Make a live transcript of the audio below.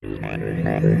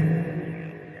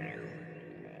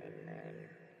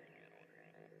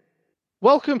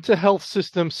Welcome to Health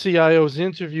System CIO's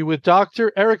interview with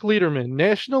Dr. Eric Liederman,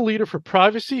 National Leader for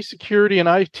Privacy, Security, and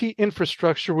IT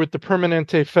Infrastructure with the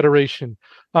Permanente Federation.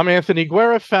 I'm Anthony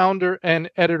Guerra, founder and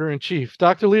editor-in-chief.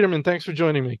 Dr. Liederman, thanks for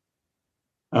joining me.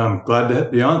 I'm glad to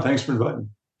be on. Thanks for inviting me.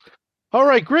 All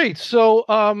right, great. So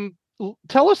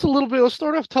tell us a little bit, let's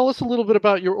start off, tell us a little bit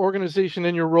about your organization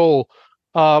and your role.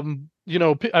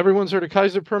 Everyone's heard of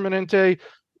Kaiser Permanente,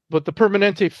 but the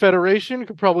Permanente Federation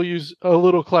could probably use a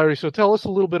little clarity. So tell us a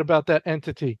little bit about that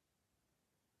entity.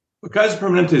 Well, Kaiser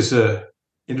Permanente is an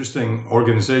interesting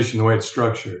organization, the way it's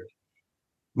structured.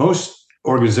 Most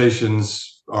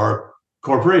organizations are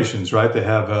corporations, right? They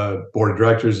have a board of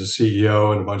directors, a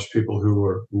CEO, and a bunch of people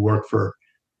who work for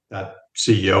that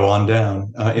CEO on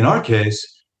down. In our case,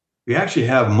 we actually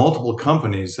have multiple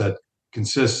companies that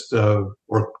consist of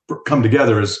or come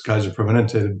together as Kaiser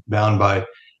Permanente, bound by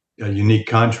unique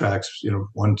contracts,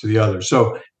 one to the other.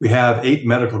 So we have 8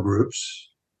 medical groups,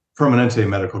 Permanente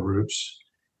medical groups,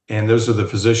 and those are the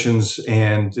physicians.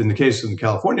 And in the case of the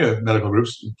California medical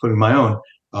groups, including my own,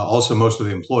 also most of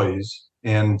the employees.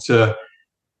 And the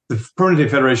Permanente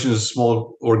Federation is a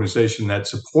small organization that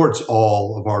supports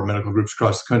all of our medical groups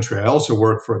across the country. I also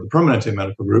work for the Permanente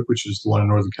medical group, which is the one in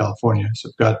Northern California. So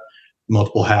I've got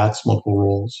multiple hats, multiple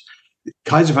roles.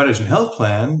 Kaiser Foundation Health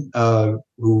Plan,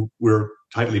 who we're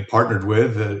tightly partnered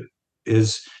with,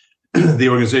 is the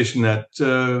organization that,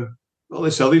 they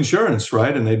sell the insurance,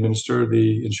 right? And they administer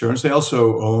the insurance. They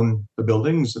also own the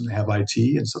buildings and they have IT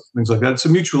and stuff, things like that. It's a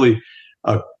mutually,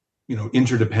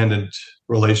 interdependent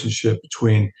relationship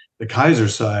between the Kaiser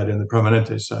side and the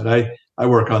Permanente side. I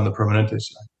work on the Permanente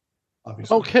side,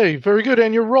 obviously. Okay, very good.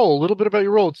 And your role, a little bit about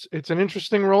your role. It's an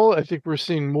interesting role. I think we're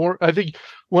seeing more. I think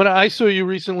when I saw you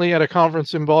recently at a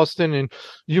conference in Boston, and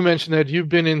you mentioned that you've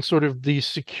been in sort of the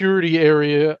security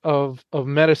area of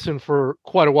medicine for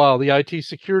quite a while, the IT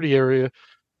security area.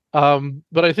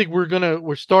 But I think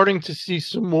we're starting to see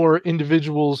some more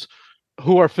individuals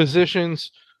who are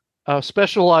physicians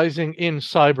specializing in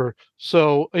cyber.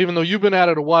 So even though you've been at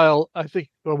it a while, I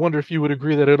wonder if you would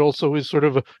agree that it also is sort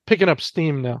of picking up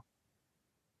steam now.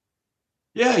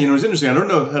 Yeah, it's interesting. I don't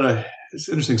know it's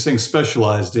interesting saying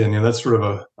specialized in, that's sort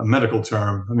of a medical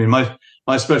term. I mean, my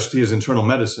specialty is internal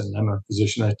medicine. I'm a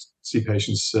physician. I see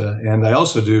patients, and I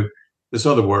also do this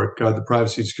other work. The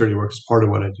privacy and security work is part of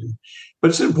what I do.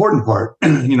 But it's an important part,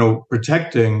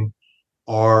 protecting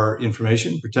our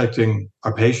information, protecting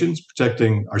our patients,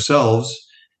 protecting ourselves,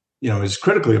 is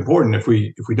critically important. If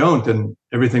we don't, then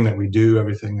everything that we do,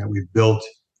 everything that we've built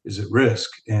is at risk.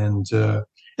 And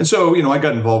so, I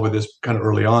got involved with this kind of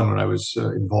early on when I was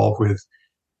involved with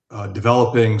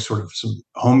developing sort of some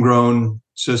homegrown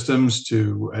systems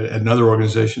at another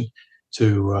organization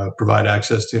to provide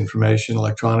access to information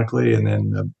electronically, and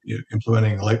then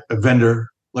implementing a vendor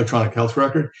electronic health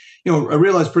record. I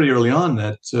realized pretty early on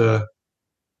that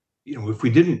if we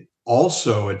didn't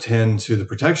also attend to the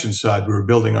protection side, we were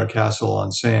building our castle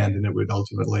on sand, and it would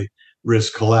ultimately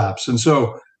risk collapse. And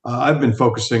so I've been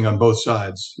focusing on both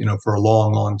sides, for a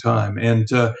long, long time. And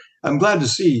I'm glad to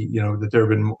see, that there have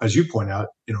been, as you point out,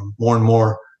 more and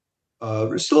more,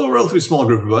 still a relatively small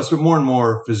group of us, but more and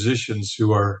more physicians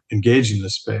who are engaged in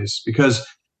this space. Because,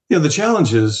 the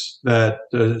challenge is that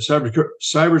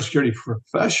cybersecurity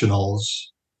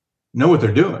professionals know what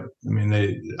they're doing. I mean,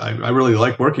 I really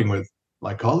like working with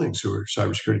my colleagues who are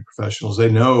cybersecurity professionals. They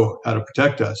know how to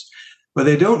protect us, but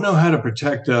they don't know how to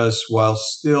protect us while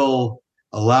still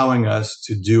allowing us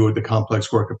to do the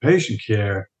complex work of patient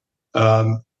care.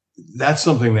 That's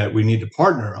something that we need to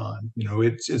partner on.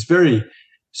 It's very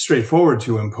straightforward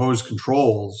to impose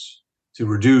controls to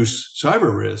reduce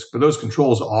cyber risk, but those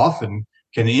controls often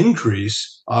can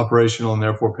increase operational and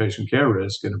therefore patient care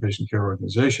risk in a patient care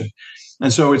organization.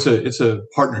 And so it's a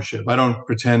partnership. I don't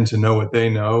pretend to know what they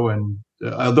know, and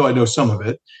although I know some of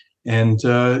it, and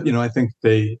I think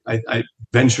I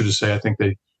venture to say I think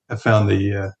they have found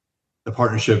the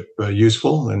partnership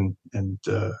useful and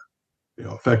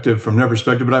effective from their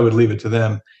perspective. But I would leave it to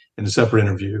them in a separate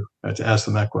interview to ask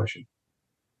them that question.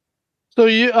 So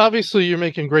you're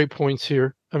making great points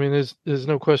here. I mean, there's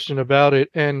no question about it,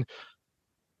 and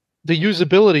the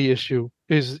usability issue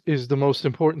is the most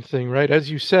important thing, right?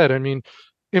 As you said, I mean,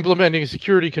 implementing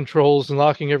security controls and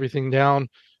locking everything down,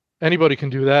 anybody can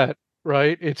do that,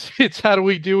 right? It's how do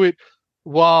we do it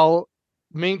while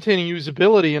maintaining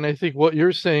usability? And I think what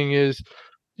you're saying is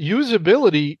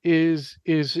usability is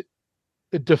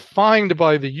defined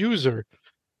by the user,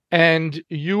 and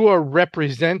you are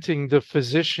representing the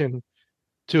physician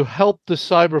to help the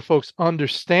cyber folks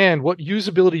understand what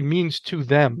usability means to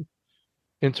them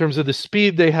in terms of the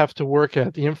speed they have to work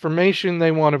at, the information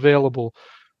they want available,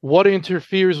 what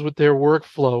interferes with their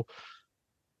workflow.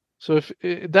 So if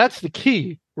that's the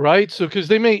key, right? So because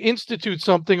they may institute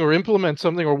something or implement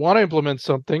something or want to implement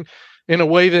something in a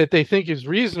way that they think is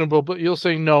reasonable, but you'll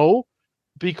say no,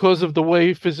 because of the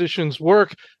way physicians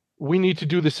work, we need to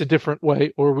do this a different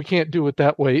way, or we can't do it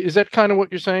that way. Is that kind of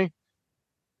what you're saying?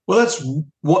 Well,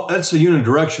 that's a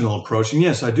unidirectional approach. And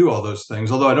yes, I do all those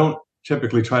things, although I don't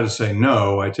typically try to say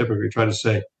no. I typically try to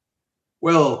say,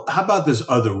 well, how about this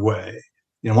other way?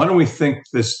 Why don't we think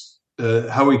this,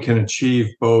 how we can achieve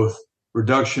both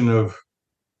reduction of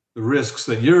the risks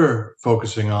that you're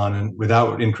focusing on and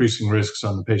without increasing risks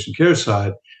on the patient care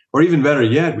side, or even better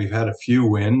yet, we've had a few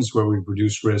wins where we've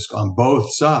reduced risk on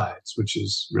both sides, which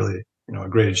is really, a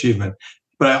great achievement.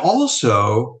 But I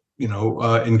also,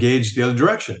 engage the other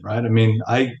direction, right? I mean,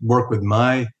 I work with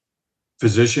my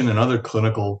physician and other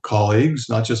clinical colleagues,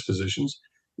 not just physicians,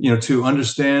 to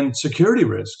understand security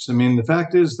risks. I mean, the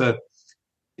fact is that,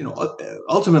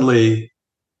 ultimately,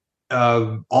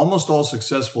 almost all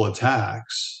successful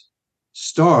attacks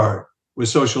start with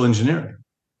social engineering,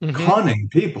 Mm-hmm. conning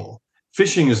people.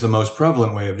 Phishing is the most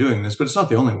prevalent way of doing this, but it's not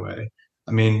the only way.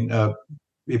 I mean,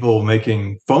 people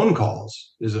making phone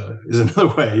calls is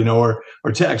another way,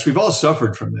 or text. We've all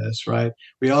suffered from this, right?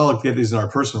 We all get these in our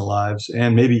personal lives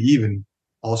and maybe even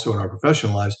also in our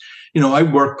professional lives. I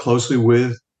work closely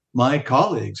with my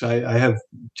colleagues. I have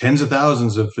tens of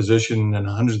thousands of physician and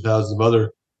hundreds of thousands of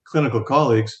other clinical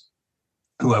colleagues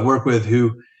who I work with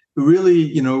who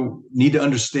really, need to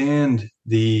understand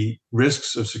the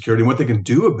risks of security and what they can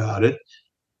do about it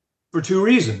for two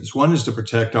reasons. One is to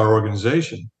protect our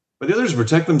organization, but the other is to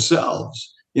protect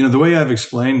themselves. The way I've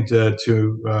explained I've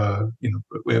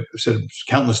said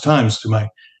countless times to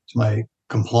my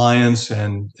compliance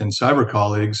and cyber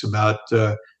colleagues about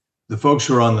the folks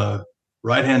who are on the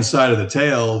right hand side of the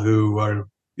tail who are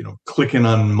clicking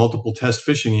on multiple test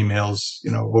phishing emails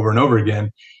over and over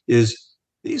again, is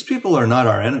these people are not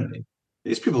our enemy.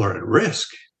 These people are at risk.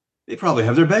 They probably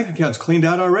have their bank accounts cleaned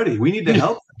out already. We need to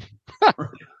help them.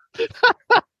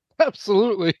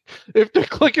 Absolutely. If they're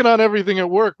clicking on everything at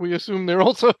work, we assume they're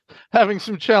also having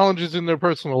some challenges in their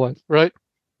personal life, right?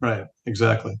 Right,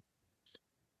 exactly.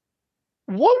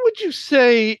 What would you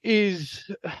say is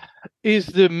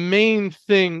the main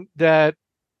thing that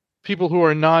people who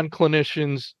are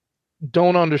non-clinicians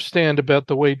don't understand about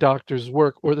the way doctors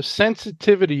work, or the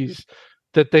sensitivities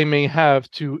that they may have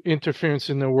to interference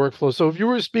in their workflow? So if you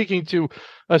were speaking to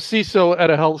a CISO at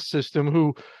a health system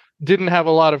who didn't have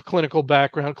a lot of clinical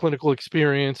background, clinical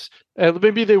experience,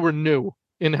 maybe they were new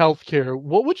in healthcare,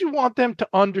 what would you want them to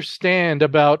understand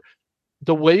about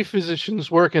the way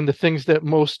physicians work and the things that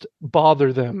most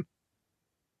bother them?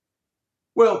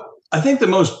 Well, I think the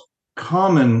most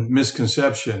common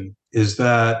misconception is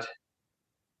that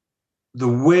the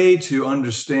way to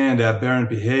understand aberrant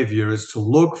behavior is to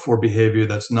look for behavior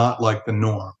that's not like the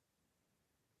norm.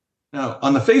 Now,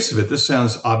 on the face of it, this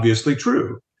sounds obviously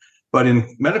true, but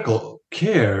in medical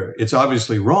care, it's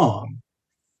obviously wrong.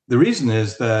 The reason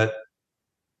is that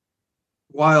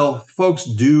while folks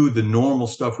do the normal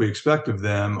stuff we expect of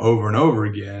them over and over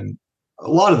again, a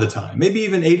lot of the time, maybe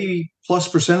even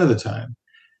 80+% of the time,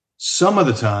 some of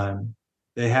the time,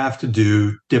 they have to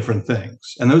do different things.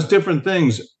 And those different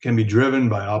things can be driven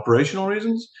by operational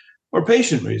reasons or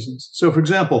patient reasons. So, for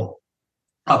example,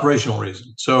 operational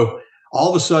reasons. So, all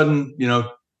of a sudden,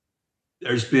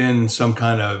 there's been some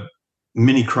kind of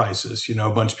mini crisis, a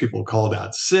bunch of people called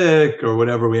out sick or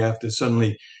whatever. We have to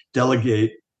suddenly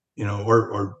delegate,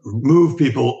 or move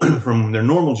people from their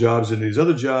normal jobs into these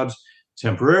other jobs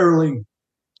temporarily.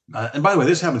 And by the way,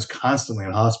 this happens constantly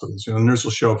in hospitals. The nurse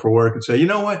will show up for work and say, you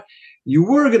know what? You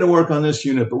were going to work on this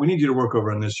unit, but we need you to work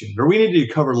over on this unit, or we need you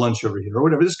to cover lunch over here, or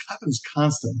whatever. This happens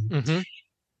constantly. Mm-hmm.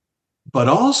 But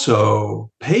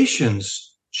also,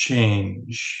 patients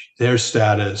change their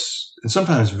status, and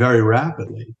sometimes very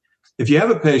rapidly. If you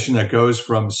have a patient that goes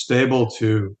from stable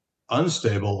to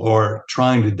unstable or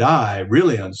trying to die,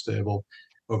 really unstable,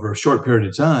 over a short period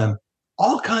of time,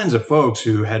 all kinds of folks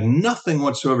who had nothing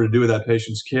whatsoever to do with that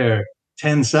patient's care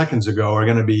 10 seconds ago are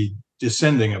going to be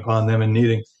descending upon them and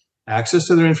needing access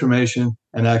to their information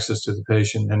and access to the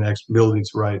patient and ability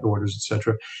to write orders, et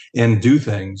cetera, and do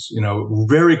things,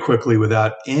 very quickly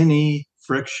without any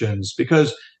frictions,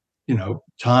 because,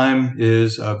 time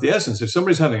is of the essence. If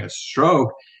somebody's having a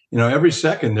stroke, every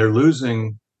second they're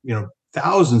losing,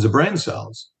 thousands of brain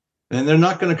cells, and they're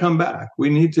not going to come back. We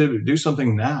need to do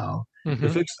something now to Mm-hmm.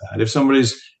 fix that. If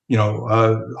somebody's,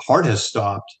 heart has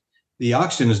stopped, the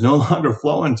oxygen is no longer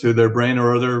flowing to their brain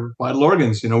or other vital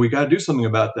organs. We got to do something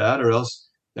about that, or else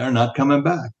they're not coming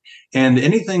back. And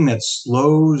anything that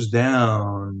slows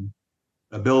down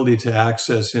ability to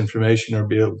access information or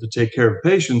be able to take care of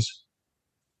patients,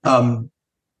 um,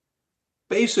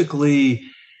 basically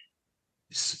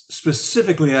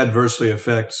specifically adversely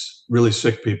affects really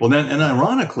sick people. And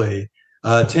ironically,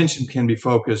 attention can be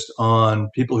focused on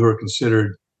people who are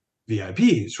considered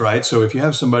VIPs, right? So if you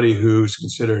have somebody who's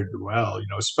considered, well,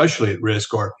 especially at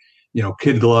risk, or,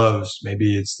 kid gloves,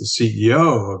 maybe it's the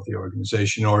CEO of the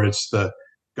organization, or it's the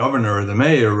governor or the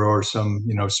mayor or some,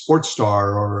 sports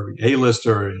star or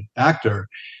A-lister actor,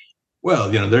 well,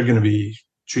 they're going to be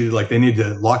treated like they need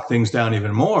to lock things down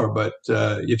even more. But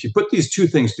if you put these two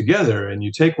things together and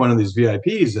you take one of these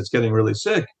VIPs that's getting really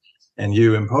sick and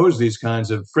you impose these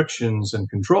kinds of frictions and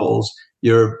controls,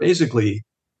 you're basically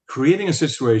creating a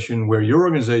situation where your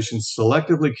organization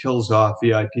selectively kills off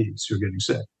VIPs who are getting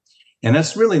sick. And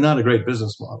that's really not a great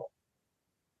business model.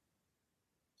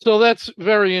 So that's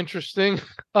very interesting.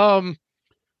 And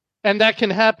that can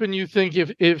happen, you think,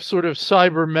 if sort of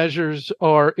cyber measures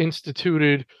are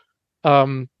instituted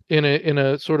in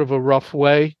a sort of a rough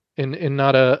way, in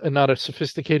not a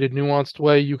sophisticated, nuanced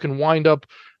way, you can wind up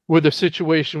with a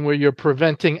situation where you're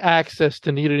preventing access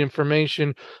to needed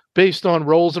information based on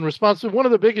roles and responsibilities. One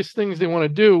of the biggest things they want to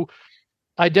do,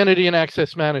 identity and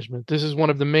access management. This is one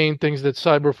of the main things that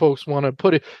cyber folks want to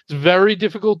put it. It's very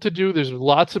difficult to do. There's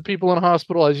lots of people in a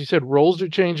hospital. As you said, roles are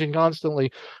changing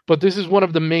constantly, but this is one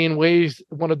of the main ways,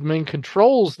 one of the main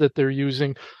controls that they're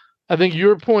using. I think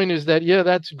your point is that, yeah,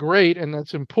 that's great and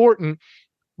that's important,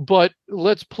 but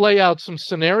let's play out some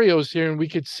scenarios here and we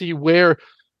could see where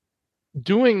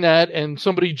doing that and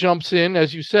somebody jumps in,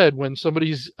 as you said, when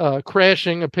somebody's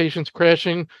crashing, a patient's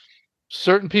crashing,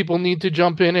 certain people need to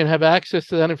jump in and have access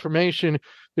to that information.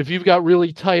 If you've got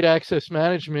really tight access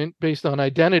management based on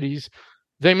identities,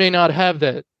 they may not have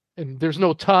that. And there's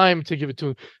no time to give it to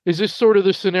them. Is this sort of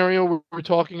the scenario we're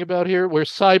talking about here, where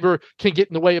cyber can get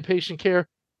in the way of patient care?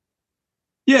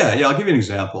 Yeah, I'll give you an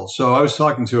example. So I was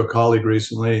talking to a colleague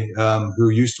recently who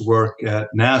used to work at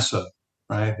NASA,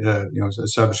 right? As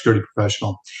a cybersecurity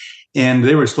professional, and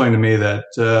they were explaining to me that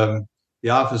the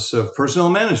Office of Personnel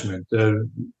Management,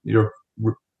 your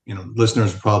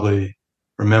listeners probably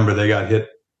remember they got hit,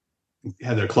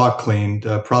 had their clock cleaned,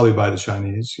 probably by the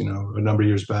Chinese, a number of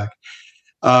years back.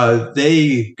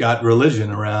 They got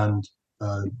religion around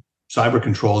cyber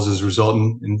controls as a result,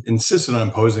 and insisted on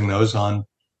imposing those on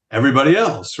everybody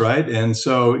else, right? And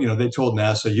so, they told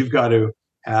NASA, you've got to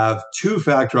have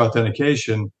two-factor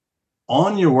authentication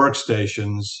on your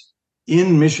workstations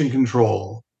in mission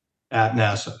control at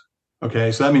NASA.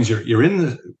 Okay, so that means you're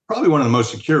in probably one of the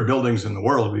most secure buildings in the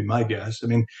world, would be my guess. I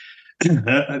mean,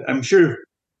 I'm sure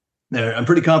I'm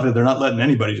pretty confident they're not letting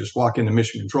anybody just walk into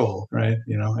mission control, right?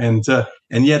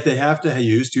 And yet they have to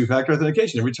use two-factor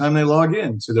authentication every time they log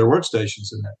in to their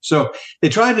workstations in there. So they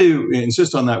try to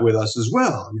insist on that with us as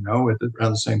well,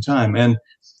 around the same time.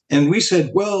 And we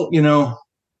said, well,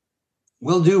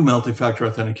 we'll do multi-factor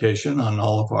authentication on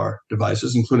all of our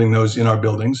devices, including those in our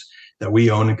buildings that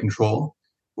we own and control.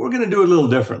 We're going to do it a little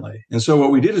differently. And so what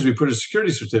we did is we put a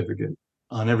security certificate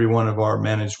on every one of our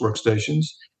managed workstations.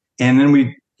 And then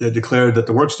we declared that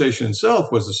the workstation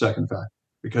itself was the second factor,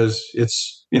 because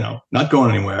it's, not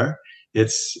going anywhere.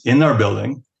 It's in our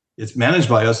building. It's managed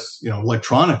by us,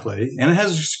 electronically, and it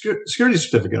has a security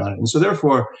certificate on it. And so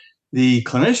therefore, the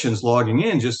clinicians logging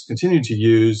in just continue to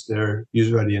use their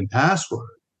user ID and password,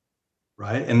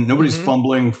 right? And nobody's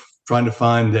fumbling, trying to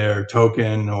find their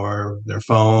token or their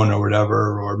phone or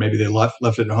whatever, or maybe they left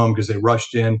it at home because they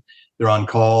rushed in, they're on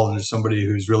call, and there's somebody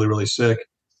who's really, really sick,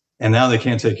 and now they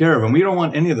can't take care of them. We don't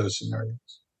want any of those scenarios.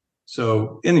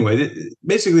 So anyway,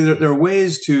 basically, there are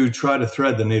ways to try to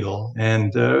thread the needle,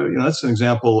 and that's an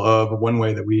example of one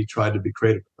way that we tried to be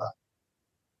creative about.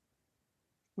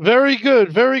 Very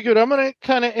good, very good. I'm going to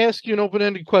kind of ask you an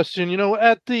open-ended question.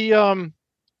 At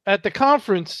the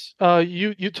conference,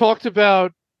 you talked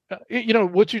about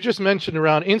what you just mentioned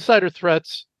around insider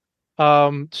threats,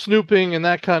 snooping, and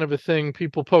that kind of a thing.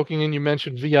 People poking in. You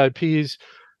mentioned VIPs,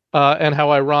 and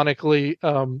how ironically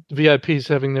VIPs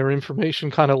having their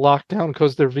information kind of locked down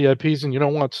because they're VIPs, and you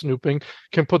don't want snooping,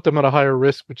 can put them at a higher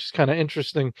risk, which is kind of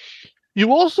interesting.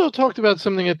 You also talked about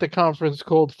something at the conference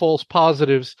called false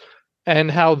positives,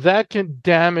 and how that can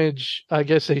damage, I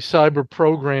guess, a cyber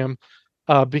program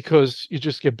because you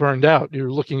just get burned out.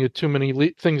 You're looking at too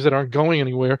many things that aren't going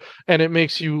anywhere, and it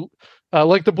makes you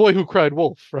Like the boy who cried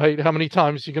wolf, right? How many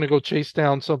times are you going to go chase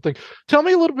down something? Tell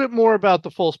me a little bit more about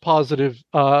the false positive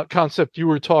concept you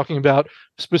were talking about,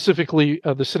 specifically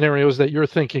the scenarios that you're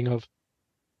thinking of.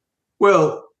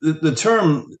 Well, the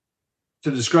term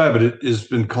to describe it has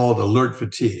been called alert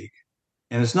fatigue.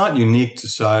 And it's not unique to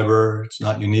cyber. It's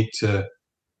not unique to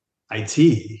IT.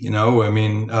 I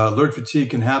mean, alert fatigue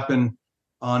can happen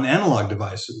on analog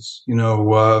devices.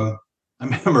 I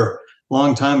remember a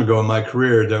long time ago in my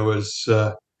career, there was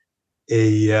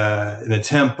an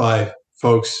attempt by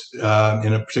folks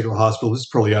in a particular hospital. This is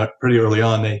pretty early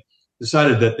on. They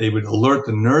decided that they would alert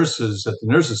the nurses at the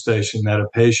nurses station that a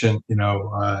patient,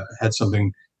 had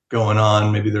something going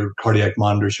on. Maybe their cardiac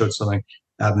monitor showed something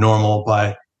abnormal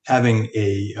by having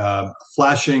a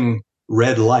flashing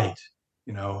red light,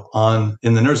 on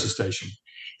in the nurses station.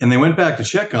 And they went back to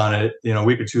check on it, a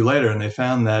week or two later, and they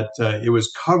found that it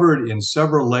was covered in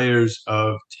several layers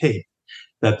of tape,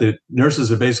 that the nurses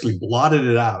had basically blotted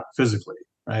it out physically,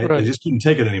 right? They Right, just couldn't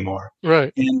take it anymore.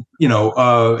 right. And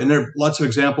there are lots of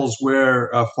examples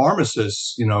where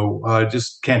pharmacists,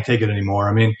 just can't take it anymore.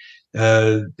 I mean,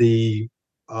 the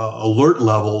alert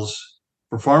levels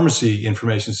for pharmacy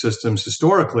information systems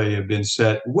historically have been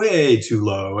set way too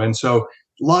low. And so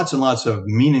lots and lots of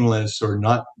meaningless or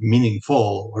not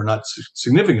meaningful or not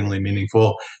significantly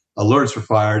meaningful alerts were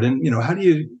fired. And, how do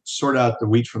you sort out the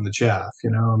wheat from the chaff?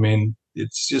 I mean,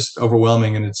 it's just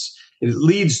overwhelming, and it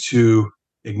leads to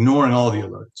ignoring all the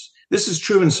alerts. This is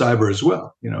true in cyber as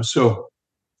well. So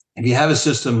if you have a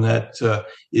system that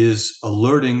is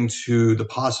alerting to the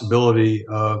possibility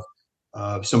of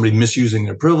somebody misusing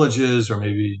their privileges, or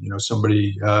maybe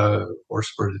somebody or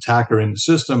an attacker in the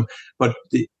system, but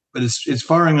it's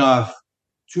firing off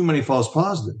too many false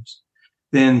positives,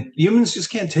 then humans just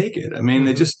can't take it. I mean,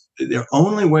 Mm-hmm. their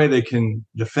only way they can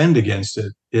defend against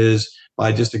it is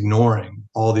by just ignoring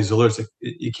all these alerts. Like,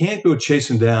 you can't go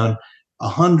chasing down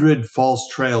 100 false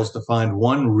trails to find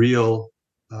one real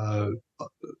uh,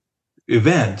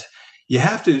 event. You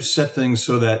have to set things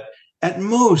so that at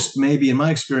most, maybe in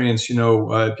my experience,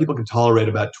 people can tolerate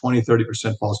about 20,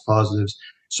 30% false positives.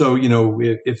 So,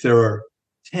 if there are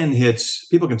 10 hits,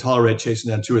 people can tolerate chasing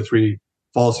down two or three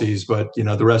falsies, but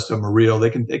the rest of them are real. They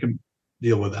can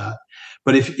deal with that.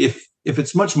 But if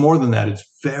it's much more than that, it's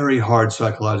very hard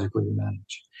psychologically to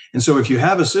manage. And so if you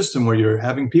have a system where you're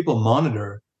having people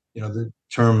monitor, the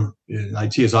term in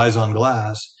IT is eyes on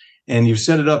glass, and you've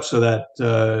set it up so that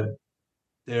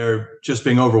they're just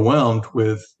being overwhelmed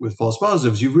with false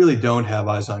positives, you really don't have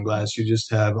eyes on glass. You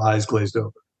just have eyes glazed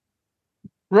over.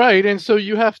 Right. And so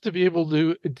you have to be able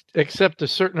to accept a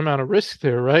certain amount of risk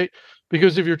there, right?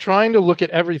 Because if you're trying to look at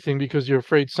everything because you're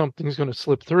afraid something's going to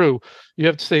slip through, you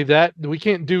have to say that we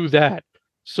can't do that.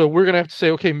 So we're going to have to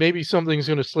say, okay, maybe something's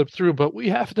going to slip through, but we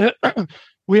have to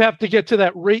we have to get to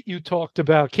that rate you talked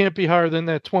about. Can't be higher than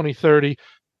that 2030.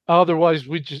 Otherwise,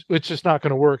 it's just not going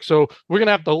to work. So we're going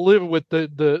to have to live with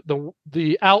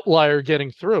the outlier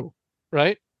getting through,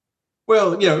 right?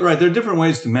 Well, yeah, right. There are different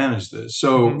ways to manage this.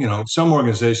 So, Hmm. some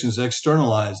organizations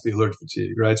externalize the alert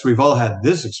fatigue, right? So we've all had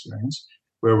this experience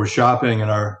where we're shopping and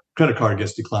our credit card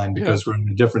gets declined Yeah. because we're in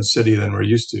a different city than we're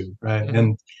used to, right?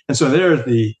 Hmm. And so there,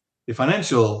 the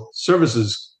financial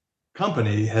services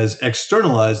company has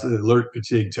externalized the alert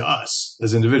fatigue to us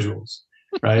as individuals,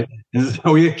 right? And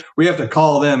so we have to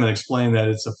call them and explain that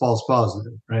it's a false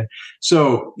positive, right?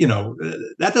 So,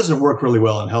 that doesn't work really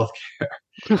well in healthcare.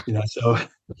 So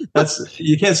that's,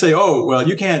 you can't say, oh well,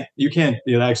 you can't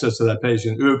get access to that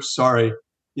patient, oops, sorry.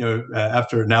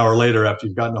 After an hour later, after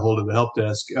you've gotten a hold of the help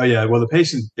desk, oh yeah, well, the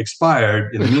patient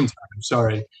expired in the meantime,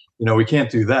 sorry, we can't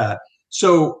do that.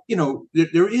 So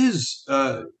there is,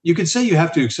 you could say you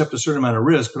have to accept a certain amount of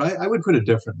risk, but I would put it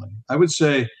differently. I would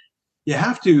say you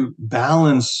have to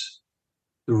balance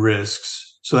the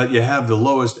risks so that you have the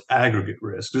lowest aggregate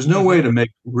risk. There's no way Hmm. to make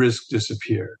risk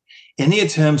disappear. Any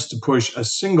attempts to push a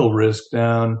single risk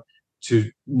down to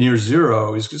near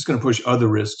zero is just going to push other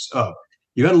risks up.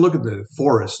 You got to look at the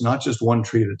forest, not just one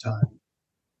tree at a time.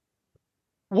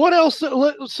 What else?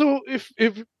 So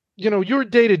if your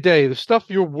day to day, the stuff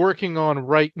you're working on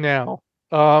right now,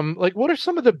 like what are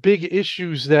some of the big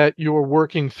issues that you're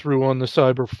working through on the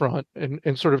cyber front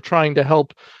and sort of trying to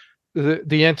help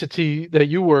the entity that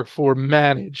you work for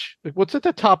manage? Like what's at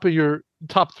the top of your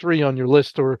top three on your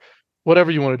list or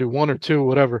whatever you want to do, one or two,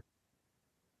 whatever.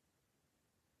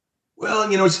 Well,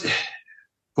 it's,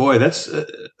 boy, that's,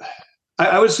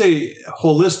 I would say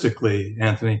holistically,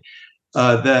 Anthony,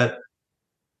 that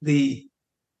the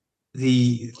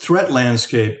the threat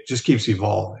landscape just keeps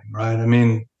evolving, right? I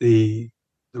mean, the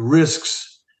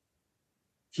risks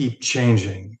keep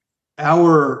changing.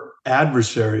 Our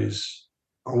adversaries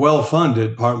are well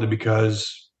funded, partly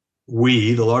because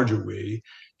we, the larger we,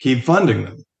 keep funding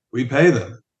them. We pay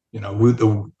them.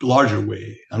 The larger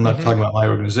we. I'm not Hmm. talking about my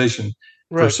organization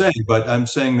per Right. se, but I'm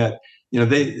saying that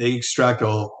they extract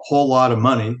a whole lot of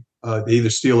money. They either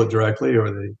steal it directly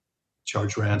or they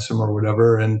charge ransom or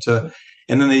whatever, and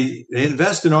then they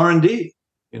invest in R&D.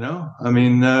 I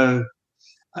mean,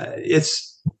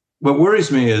 it's what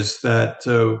worries me is that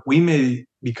we may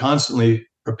be constantly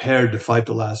prepared to fight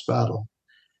the last battle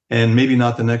and maybe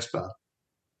not the next battle.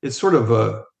 It's sort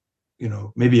of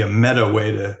maybe a meta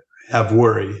way to have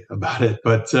worry about it.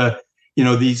 But,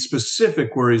 the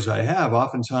specific worries I have,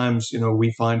 oftentimes,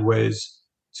 we find ways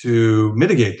to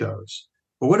mitigate those.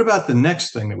 But what about the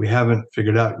next thing that we haven't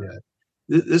figured out yet?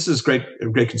 This is a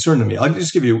great concern to me. I'll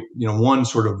just give you, one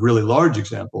sort of really large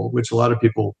example, which a lot of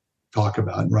people talk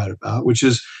about and write about, which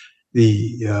is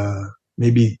the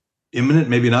maybe imminent,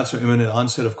 maybe not so imminent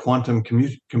onset of quantum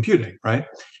computing, right?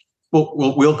 Well,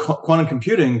 will quantum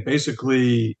computing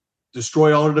basically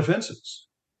destroy all our defenses?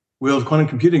 Will quantum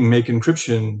computing make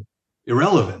encryption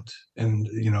irrelevant? And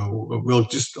will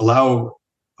just allow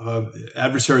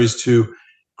adversaries to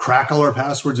crack all our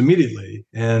passwords immediately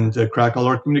and crack all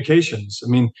our communications? I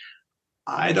mean,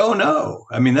 I don't know.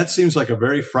 I mean, that seems like a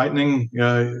very frightening,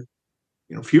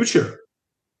 future.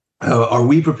 Are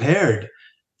we prepared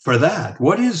for that?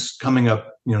 What is coming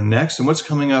up, next, and what's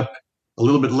coming up a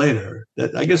little bit later?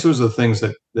 That I guess those are the things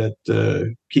that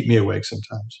keep me awake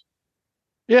sometimes.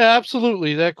 Yeah,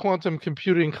 absolutely. That quantum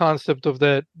computing concept of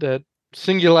that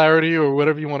singularity or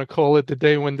whatever you want to call it, the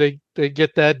day when they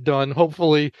get that done,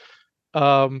 hopefully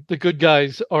the good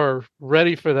guys are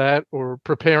ready for that or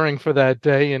preparing for that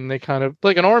day, and they kind of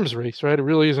like an arms race, right? It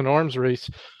really is an arms race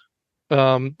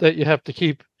that you have to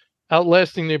keep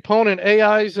outlasting the opponent.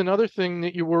 AI is another thing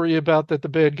that you worry about, that the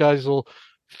bad guys will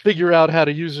figure out how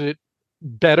to use it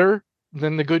better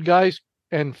than the good guys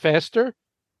and faster,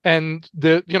 and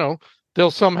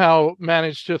they'll somehow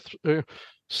manage to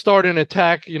start an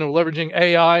attack, leveraging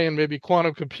AI and maybe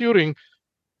quantum computing.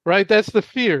 Right, that's the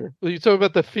fear. You talk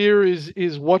about the fear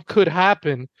is what could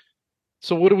happen.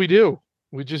 So what do?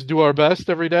 We just do our best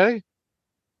every day.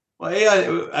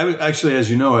 Well, actually, as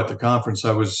you know, at the conference,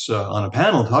 I was on a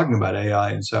panel talking about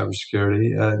AI and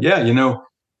cybersecurity. Yeah,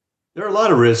 there are a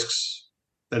lot of risks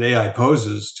that AI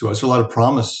poses to us, a lot of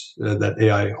promise that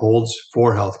AI holds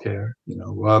for healthcare.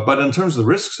 But in terms of the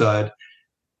risk side,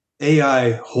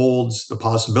 AI holds the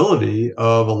possibility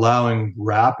of allowing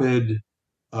rapid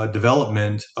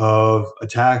development of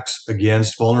attacks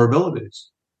against vulnerabilities,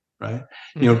 right?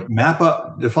 Hmm. Map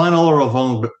up, define all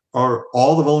the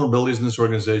vulnerabilities in this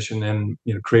organization, and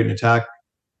create an attack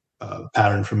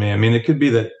pattern for me. I mean, it could be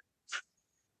that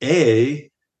a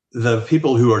the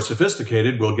people who are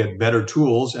sophisticated will get better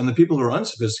tools, and the people who are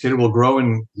unsophisticated will grow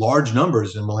in large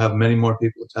numbers, and we'll have many more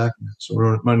people attacking us,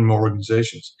 or many more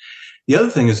organizations. The other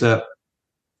thing is that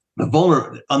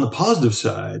on the positive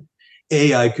side,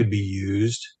 AI could be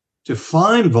used to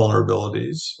find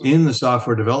vulnerabilities in the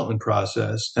software development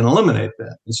process and eliminate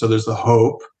them. And so there's the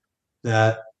hope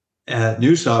that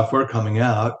new software coming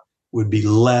out would be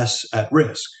less at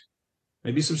risk,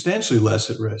 maybe substantially less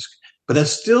at risk. But that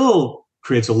still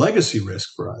creates a legacy risk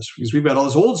for us because we've got all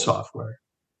this old software.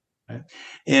 Right?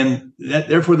 And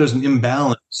therefore, there's an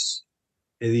imbalance.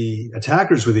 The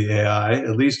attackers with the AI,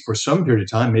 at least for some period of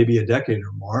time, maybe a decade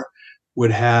or more, would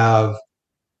have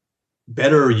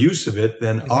better use of it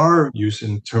than Hmm. our use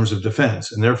in terms of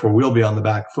defense, and therefore we'll be on the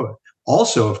back foot.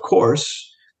 Also, of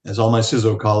course, as all my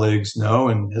CISO colleagues know,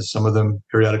 and as some of them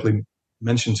periodically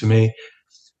mention to me,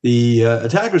 the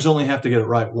attackers only have to get it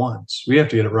right once. We have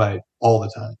to get it right all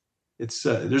the time. It's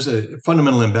there's a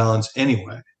fundamental imbalance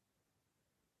anyway.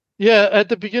 Yeah, at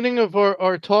the beginning of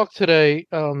our talk today,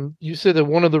 you said that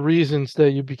one of the reasons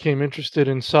that you became interested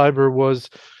in cyber was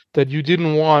that you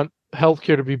didn't want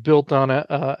healthcare to be built on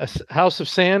a house of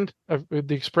sand,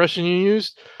 the expression you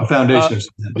used, A uh, foundation of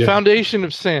a yeah. foundation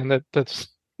of sand. That's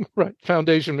right.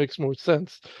 Foundation makes more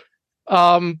sense.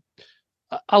 Um,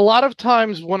 a lot of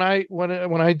times when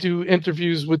I do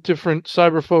interviews with different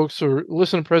cyber folks or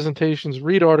listen to presentations,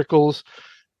 read articles,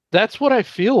 that's what I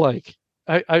feel like.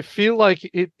 I feel like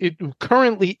it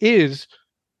currently is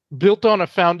built on a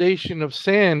foundation of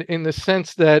sand in the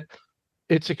sense that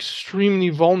it's extremely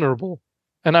vulnerable.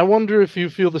 And I wonder if you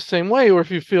feel the same way, or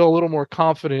if you feel a little more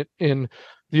confident in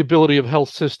the ability of health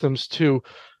systems to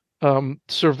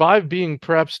survive being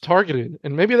perhaps targeted.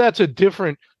 And maybe that's a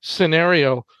different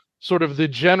scenario, sort of the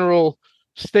general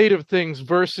state of things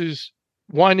versus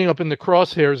winding up in the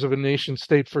crosshairs of a nation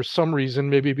state for some reason,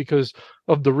 maybe because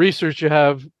of the research you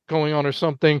have going on or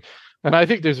something. And I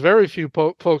think there's very few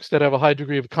folks that have a high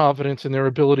degree of confidence in their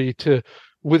ability to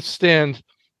withstand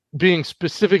being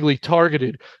specifically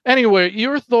targeted. Anyway,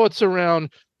 your thoughts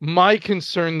around my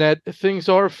concern that things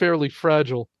are fairly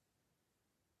fragile.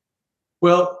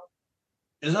 Well,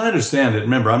 as I understand it,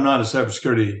 remember, I'm not a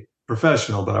cybersecurity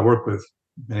professional, but I work with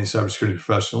many cybersecurity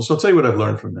professionals. So I'll tell you what I've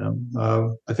learned from them.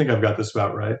 I think I've got this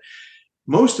about right.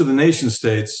 Most of the nation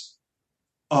states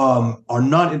are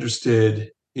not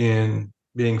interested in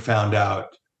being found out,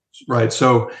 right?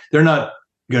 So they're not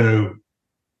going to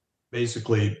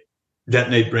basically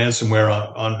detonate ransomware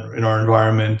on in our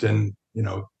environment and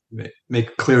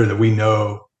make clear that we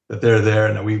know that they're there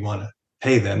and that we want to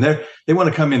pay them. They want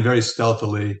to come in very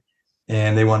stealthily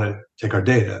and they want to take our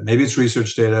data. Maybe it's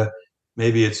research data,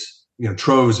 maybe it's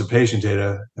troves of patient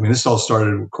data. I mean, this all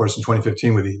started, of course, in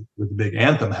 2015 with the big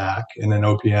Anthem hack and then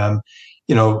OPM.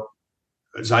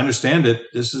 As I understand it,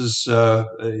 this is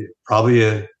probably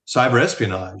a cyber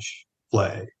espionage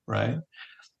play, right?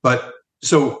 But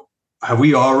so have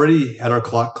we already had our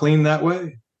clock cleaned that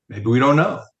way? Maybe we don't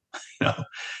know.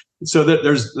 So that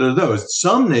there's those.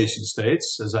 Some nation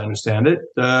states, as I understand it,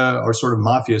 are sort of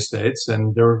mafia states,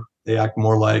 and they act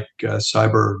more like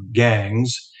cyber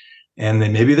gangs, and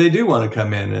maybe they do want to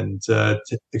come in and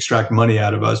extract money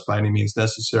out of us by any means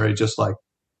necessary, just like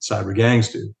cyber gangs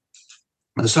do.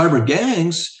 The cyber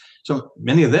gangs, so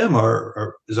many of them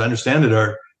are as I understand it,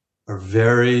 are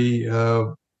very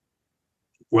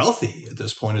wealthy at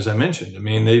this point, as I mentioned. I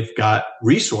mean, they've got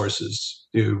resources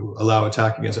to allow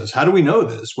attack against us. How do we know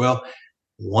this? Well,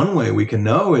 one way we can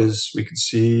know is we can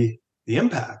see the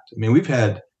impact. I mean, we've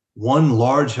had one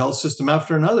large health system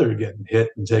after another getting hit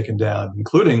and taken down,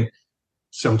 including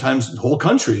sometimes whole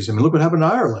countries. I mean, look what happened to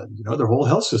Ireland. Their whole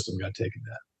health system got taken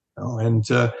down.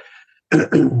 And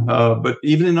but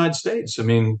even in the United States, I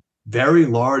mean, very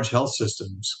large health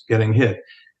systems getting hit.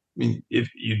 I mean, if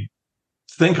you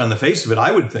think on the face of it,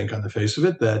 I would think on the face of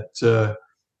it that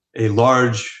a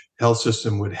large health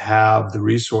system would have the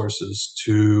resources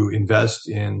to invest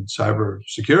in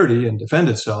cybersecurity and defend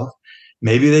itself.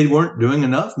 Maybe they weren't doing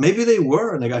enough. Maybe they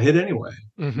were, and they got hit anyway.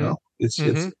 Mm-hmm.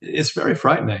 It's very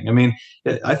frightening. I mean,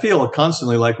 I feel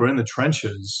constantly like we're in the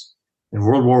trenches in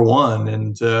World War I,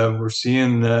 and we're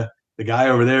seeing the guy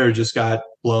over there just got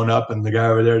blown up, and the guy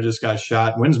over there just got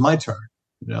shot. When's my turn?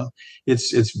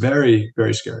 It's very,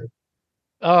 very scary.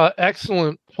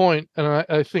 Excellent point, and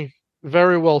I think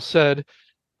very well said.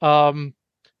 And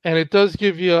it does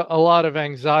give you a lot of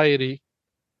anxiety.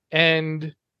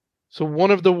 And so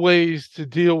one of the ways to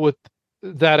deal with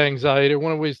that anxiety, or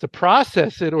one of the ways to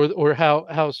process it, or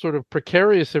how sort of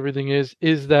precarious everything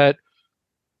is that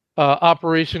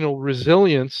operational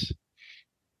resilience,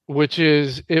 which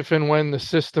is if and when the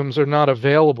systems are not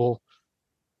available,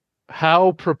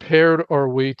 how prepared are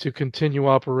we to continue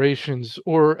operations,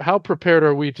 or how prepared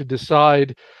are we to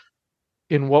decide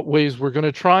in what ways we're going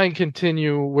to try and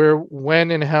continue, where,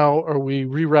 when, and how are we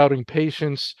rerouting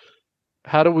patients?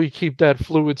 How do we keep that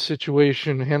fluid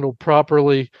situation handled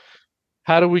properly?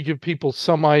 How do we give people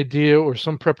some idea or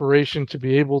some preparation to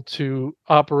be able to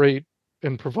operate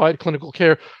and provide clinical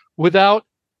care without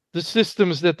the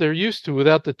systems that they're used to,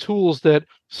 without the tools that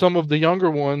some of the younger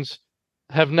ones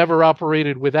have never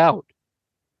operated without?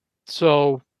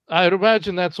 So I'd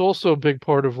imagine that's also a big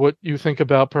part of what you think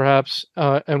about, perhaps,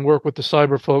 and work with the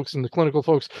cyber folks and the clinical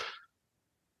folks,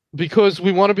 because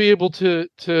we want to be able to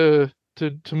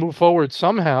move forward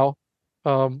somehow.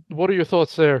 What are your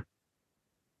thoughts there?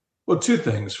 Well, two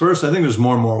things. First, I think there's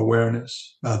more and more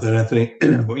awareness about that. I think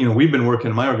we've been working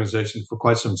in my organization for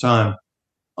quite some time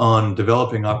on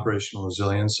developing operational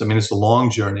resilience. I mean, it's a long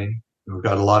journey. We've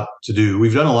got a lot to do.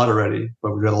 We've done a lot already,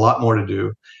 but we've got a lot more to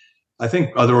do. I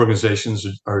think other organizations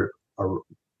are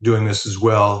doing this as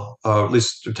well, at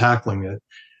least they're tackling it.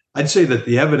 I'd say that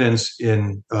the evidence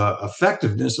in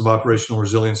effectiveness of operational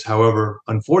resilience, however,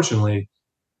 unfortunately,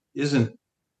 isn't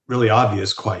really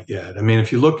obvious quite yet. I mean,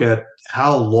 if you look at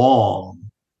how long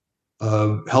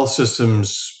health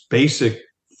systems' basic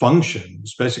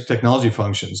functions, basic technology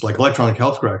functions, like electronic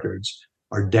health records,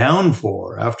 are down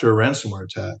for after a ransomware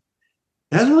attack,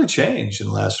 it hasn't really changed in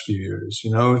the last few years.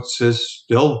 It's just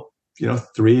still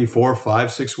 3, 4,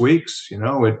 5, 6 weeks.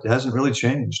 It hasn't really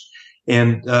changed.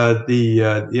 And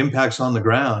the impacts on the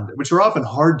ground, which are often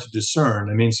hard to discern.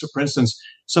 I mean, so for instance,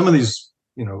 some of these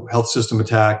health system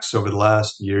attacks over the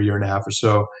last year and a half or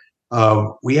so,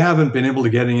 we haven't been able to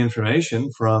get any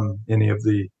information from any of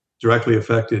the directly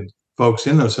affected folks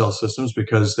in those health systems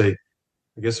because I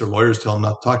guess their lawyers tell them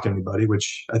not to talk to anybody,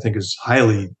 which I think is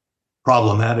highly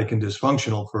problematic and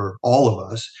dysfunctional for all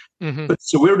of us. Mm-hmm. But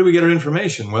so where do we get our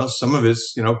information? Well, some of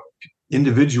it's,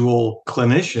 individual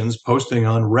clinicians posting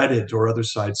on Reddit or other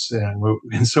sites.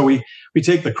 And so we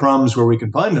take the crumbs where we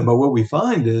can find them. But what we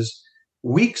find is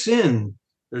weeks in,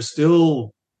 there's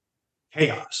still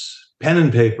chaos, pen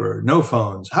and paper, no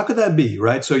phones. How could that be,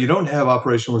 right? So you don't have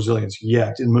operational resilience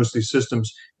yet in most of these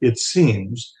systems, it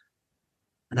seems.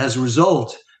 And as a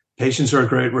result, patients are at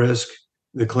great risk.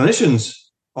 The clinicians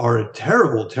are at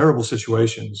terrible, terrible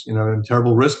situations, and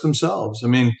terrible risk themselves. I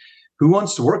mean, who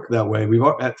wants to work that way?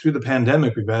 Through the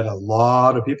pandemic, we've had a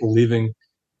lot of people leaving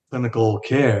clinical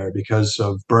care because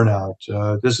of burnout.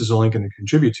 This is only going to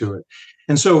contribute to it.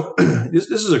 And so this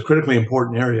is a critically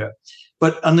important area.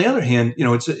 But on the other hand,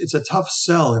 it's a tough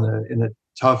sell in a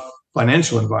tough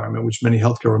financial environment, which many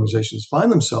healthcare organizations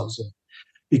find themselves in,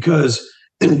 because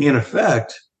in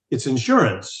effect, it's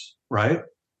insurance, right?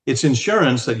 It's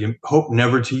insurance that you hope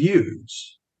never to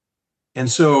use. And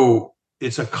so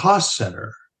it's a cost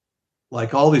center,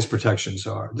 like all these protections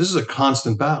are. This is a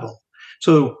constant battle.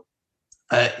 So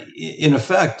in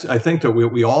effect, I think that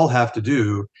what we all have to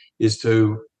do is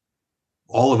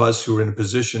all of us who are in a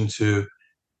position to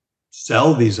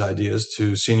sell these ideas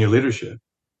to senior leadership,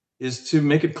 is to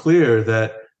make it clear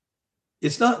that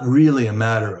it's not really a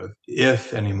matter of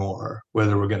if anymore,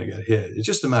 whether we're going to get hit. It's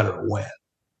just a matter of when.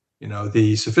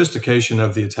 The sophistication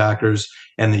of the attackers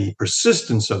and the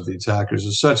persistence of the attackers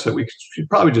is such that we should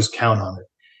probably just count on it.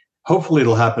 Hopefully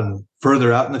it'll happen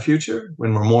further out in the future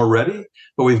when we're more ready,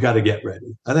 but we've got to get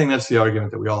ready. I think that's the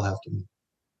argument that we all have to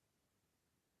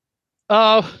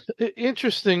make.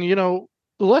 Interesting.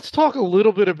 Let's talk a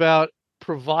little bit about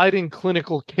providing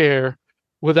clinical care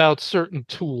without certain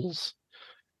tools.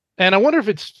 And I wonder if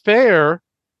it's fair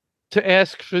to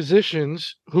ask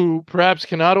physicians who perhaps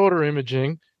cannot order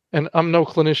imaging, and I'm no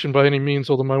clinician by any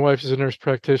means, although my wife is a nurse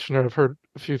practitioner. I've heard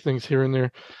a few things here and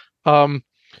there. But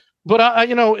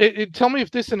tell me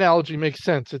if this analogy makes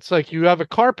sense. It's like you have a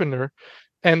carpenter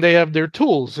and they have their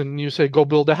tools and you say, go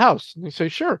build a house. And they say,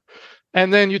 sure.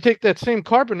 And then you take that same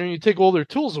carpenter and you take all their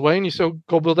tools away and you say,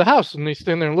 go build a house. And they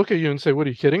stand there and look at you and say, what, are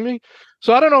you kidding me?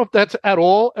 So I don't know if that's at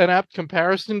all an apt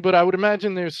comparison, but I would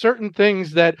imagine there's certain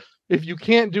things that if you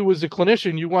can't do as a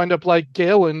clinician, you wind up like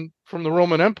Galen from the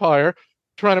Roman Empire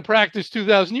trying to practice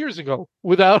 2,000 years ago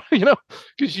without,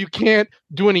 because you can't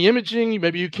do any imaging.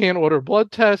 Maybe you can't order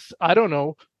blood tests. I don't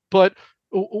know. But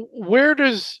what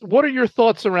are your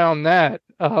thoughts around that?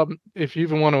 If you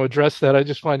even want to address that, I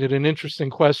just find it an interesting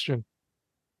question.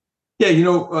 Yeah,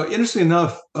 interestingly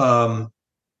enough,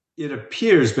 it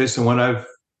appears, based on what I've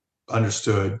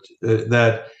understood,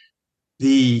 that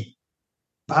the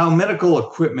biomedical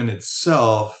equipment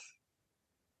itself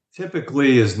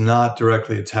typically is not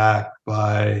directly attacked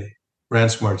by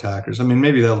ransomware attackers. I mean,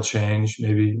 maybe that'll change.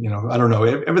 Maybe, I don't know.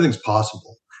 Everything's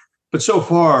possible. But so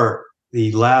far,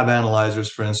 the lab analyzers,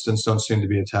 for instance, don't seem to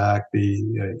be attacked.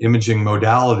 The imaging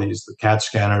modalities, the CAT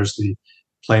scanners, the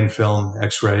plain film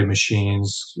X-ray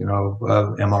machines,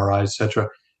 MRI, et cetera,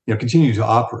 continue to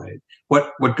operate.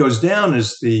 What goes down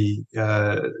is the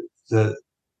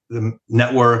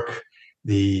network,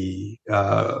 the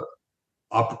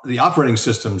operating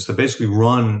systems that basically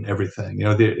run everything.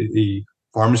 The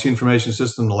pharmacy information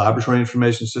system, the laboratory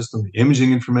information system, the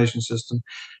imaging information system,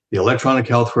 the electronic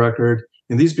health record,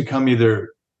 and these become either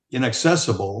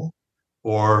inaccessible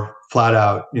or flat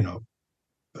out,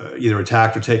 either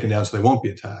attacked or taken down so they won't be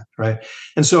attacked, right?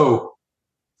 And so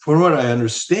from what I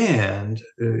understand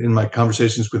in my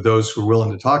conversations with those who are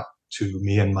willing to talk to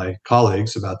me and my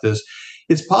colleagues about this,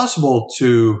 it's possible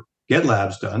to get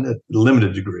labs done at a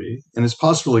limited degree, and it's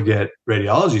possible to get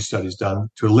radiology studies done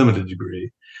to a limited degree.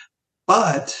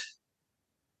 But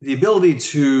the ability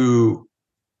to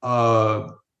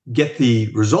get the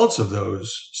results of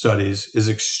those studies is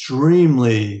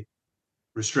extremely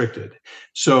restricted.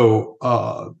 So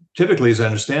typically, as I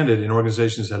understand it, in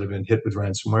organizations that have been hit with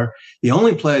ransomware, the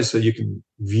only place that you can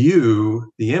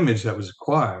view the image that was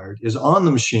acquired is on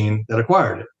the machine that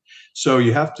acquired it. So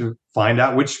you have to find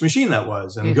out which machine that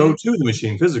was and go to the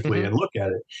machine physically and look at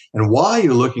it. And while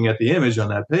you're looking at the image on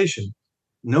that patient,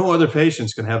 no other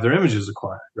patients can have their images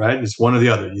acquired, right? It's one or the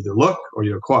other. You either look or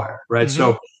you acquire, right?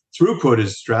 So throughput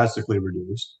is drastically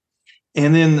reduced.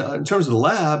 And then in terms of the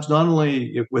labs, not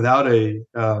only without a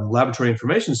laboratory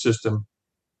information system,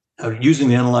 using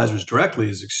the analyzers directly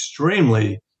is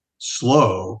extremely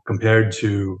slow compared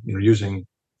to using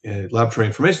laboratory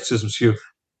information systems. So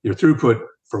your throughput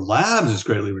for labs is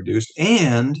greatly reduced.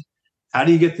 And how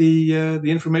do you get the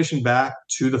information back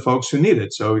to the folks who need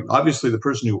it? So obviously the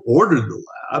person who ordered the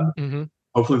lab,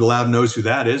 hopefully the lab knows who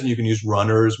that is, and you can use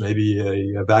runners, maybe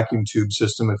a vacuum tube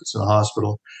system if it's in a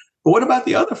hospital. But what about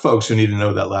the other folks who need to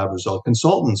know that lab result,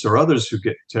 consultants or others who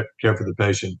care for the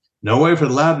patient? no way for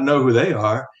the lab to know who they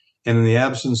are. And in the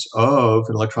absence of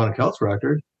an electronic health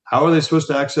record, how are they supposed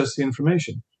to access the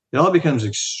information? It all becomes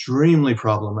extremely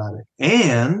problematic.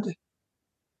 And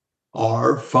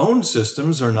our phone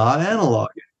systems are not analog.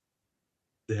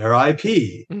 They're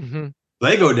IP. Hmm.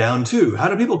 They go down too. How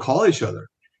do people call each other?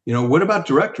 What about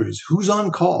directories? Who's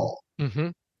on call? Hmm.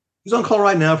 Who's on call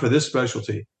right now for this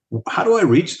specialty? How do I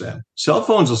reach them? Cell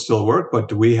phones will still work, but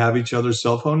do we have each other's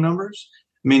cell phone numbers?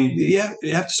 I mean, you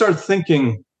have to start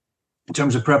thinking in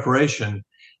terms of preparation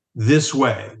this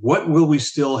way. What will we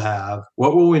still have?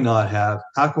 What will we not have?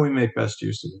 How can we make best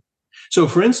use of it? So,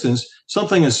 for instance,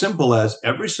 something as simple as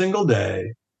every single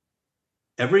day,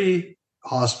 every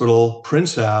hospital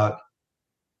prints out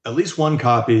at least one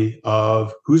copy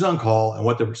of who's on call and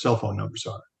what their cell phone numbers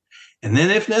are. And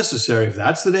then, if necessary, if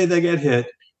that's the day they get hit,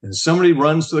 and somebody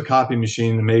runs to the copy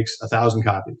machine and makes 1,000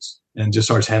 copies and just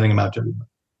starts handing them out to everybody.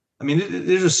 I mean,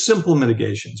 there's just simple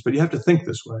mitigations, but you have to think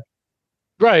this way.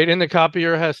 Right. And the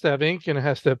copier has to have ink and it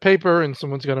has to have paper and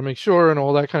someone's got to make sure and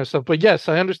all that kind of stuff. But yes,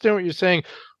 I understand what you're saying.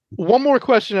 One more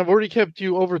question. I've already kept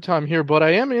you over time here, but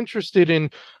I am interested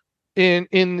in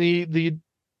the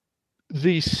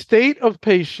state of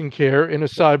patient care in a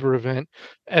cyber event,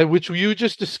 which you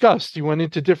just discussed. You went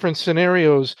into different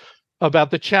scenarios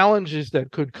about the challenges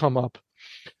that could come up.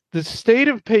 The state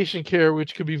of patient care,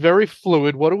 which could be very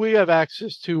fluid. What do we have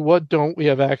access to? What don't we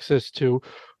have access to?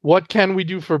 What can we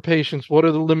do for patients? What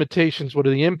are the limitations? What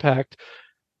are the impact?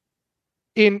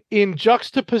 In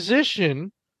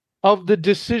juxtaposition of the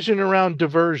decision around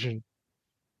diversion.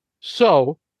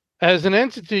 So, as an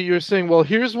entity, you're saying, well,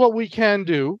 here's what we can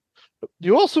do.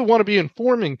 You also want to be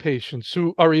informing patients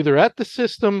who are either at the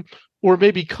system or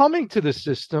maybe coming to the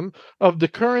system of the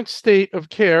current state of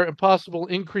care and possible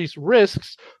increased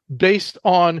risks based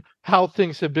on how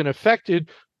things have been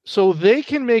affected, so they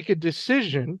can make a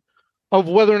decision of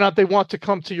whether or not they want to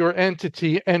come to your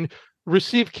entity and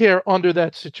receive care under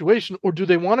that situation, or do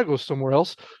they want to go somewhere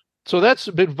else. So that's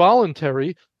a bit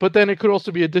voluntary, but then it could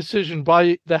also be a decision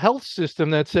by the health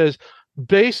system that says,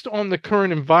 based on the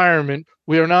current environment,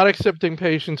 we are not accepting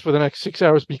patients for the next 6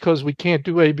 hours because we can't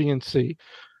do A, B, and C.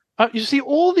 You see,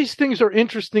 all these things are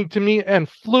interesting to me and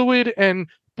fluid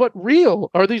but real.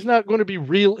 Are these not going to be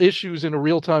real issues in a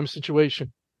real-time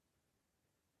situation?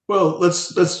 Well,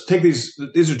 let's take these.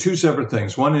 These are two separate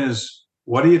things. One is,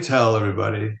 what do you tell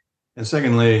everybody? And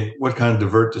secondly, what kind of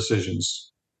divert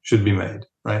decisions should be made,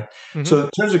 right? Mm-hmm. So in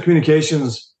terms of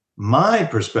communications, my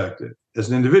perspective as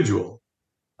an individual,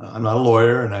 I'm not a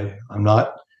lawyer and I'm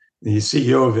not the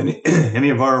CEO of any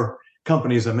of our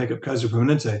companies that make up Kaiser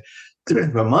Permanente.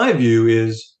 But my view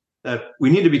is that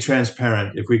we need to be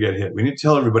transparent if we get hit. We need to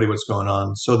tell everybody what's going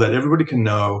on so that everybody can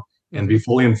know and be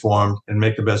fully informed and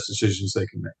make the best decisions they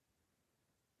can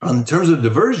make. In terms of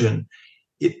diversion,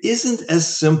 it isn't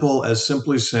as simple as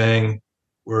simply saying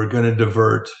we're going to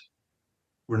divert.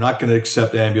 We're not going to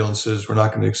accept ambulances. We're not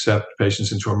going to accept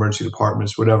patients into emergency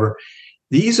departments, whatever.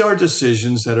 These are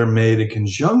decisions that are made in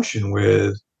conjunction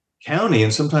with county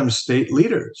and sometimes state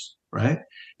leaders, right?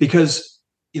 Because,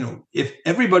 if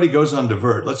everybody goes on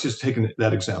divert, let's just take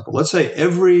that example. Let's say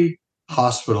every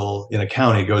hospital in a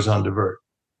county goes on divert.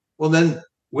 Well, then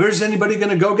where's anybody going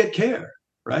to go get care,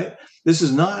 right? This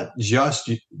is not just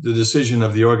the decision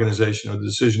of the organization or the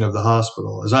decision of the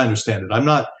hospital, as I understand it. I'm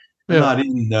not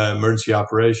in emergency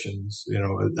operations,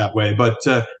 that way, but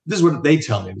this is what they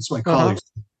tell me. This is my colleagues,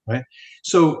 right?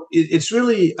 So it's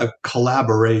really a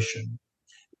collaboration.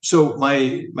 So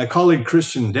my colleague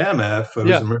Christian Dameff,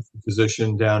 who's an emergency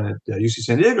physician down at UC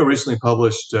San Diego, recently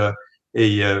published a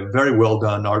very well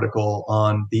done article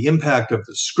on the impact of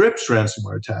the Scripps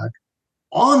ransomware attack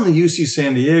on the UC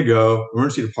San Diego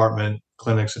emergency department,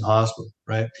 clinics, and hospital.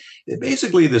 Right?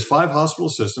 Basically, this 5-hospital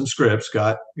system, Scripps,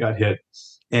 got hit,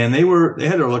 and they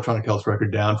had their electronic health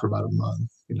record down for about a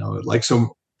month. Like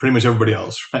pretty much everybody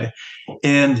else, right?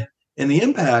 And the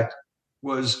impact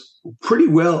was pretty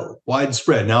well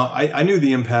widespread. Now, I knew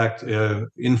the impact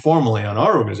informally on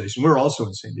our organization. We're also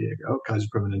in San Diego, Kaiser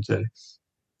Permanente.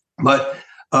 But,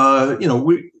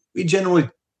 we generally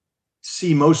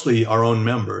see mostly our own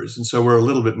members. And so we're a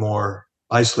little bit more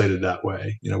isolated that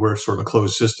way. We're sort of a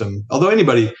closed system, although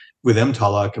anybody with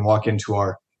EMTALA can walk into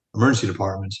our emergency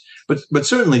departments. But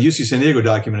certainly UC San Diego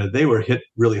documented they were hit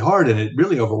really hard, and it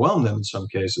really overwhelmed them in some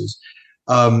cases.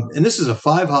 And this is a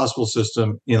 5-hospital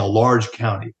system in a large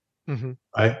county,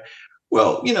 right?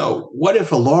 Well, what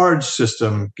if a large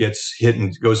system gets hit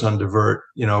and goes on divert,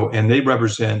 and they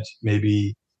represent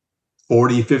maybe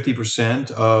 40,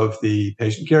 50% of the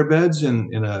patient care beds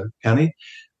in a county?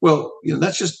 Well,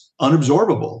 that's just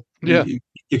unabsorbable. Yeah.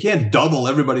 You can't double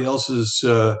everybody else's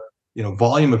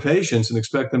volume of patients and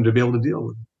expect them to be able to deal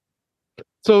with it.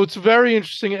 So it's very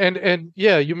interesting, and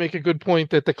yeah, you make a good point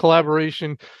that the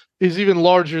collaboration is even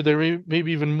larger. There may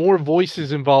be even more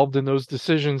voices involved in those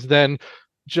decisions than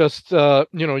just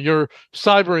your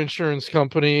cyber insurance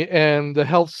company and the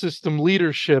health system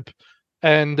leadership,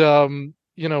 and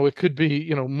it could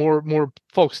be more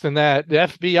folks than that, the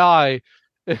FBI.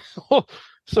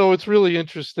 So it's really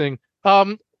interesting.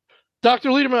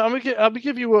 Dr. Liederman, I'm gonna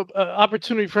give you an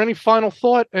opportunity for any final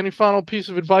thought, any final piece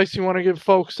of advice you want to give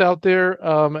folks out there.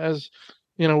 As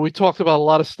we talked about a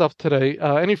lot of stuff today.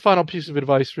 Any final piece of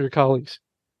advice for your colleagues?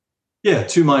 Yeah,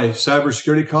 to my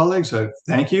cybersecurity colleagues, I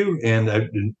thank you, and I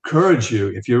encourage you,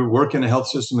 if you work in a health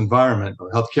system environment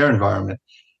or healthcare environment,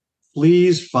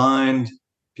 please find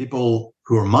people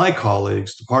who are my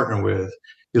colleagues to partner with.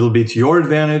 It'll be to your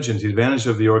advantage and to the advantage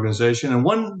of the organization. And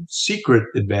one secret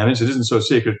advantage, it isn't so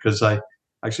secret because I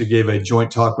actually gave a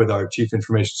joint talk with our Chief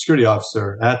Information Security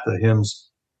Officer at the HIMSS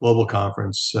Global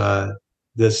Conference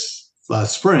this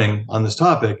last spring on this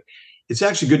topic. It's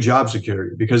actually good job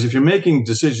security, because if you're making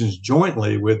decisions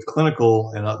jointly with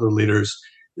clinical and other leaders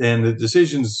and the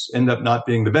decisions end up not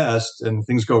being the best and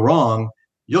things go wrong,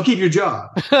 you'll keep your job.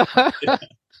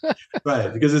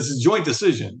 Right, because it's a joint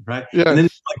decision, right? And then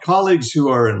Yes. my colleagues who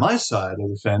are in my side of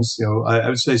the fence, I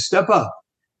would say step up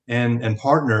and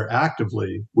partner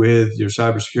actively with your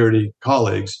cybersecurity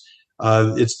colleagues.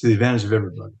 It's to the advantage of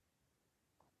everybody.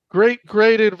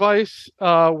 Great advice.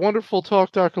 Wonderful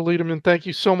talk, Dr. Liederman. Thank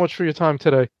you so much for your time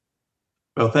today.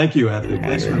 Well, thank you, Anthony.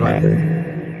 Thanks for inviting me.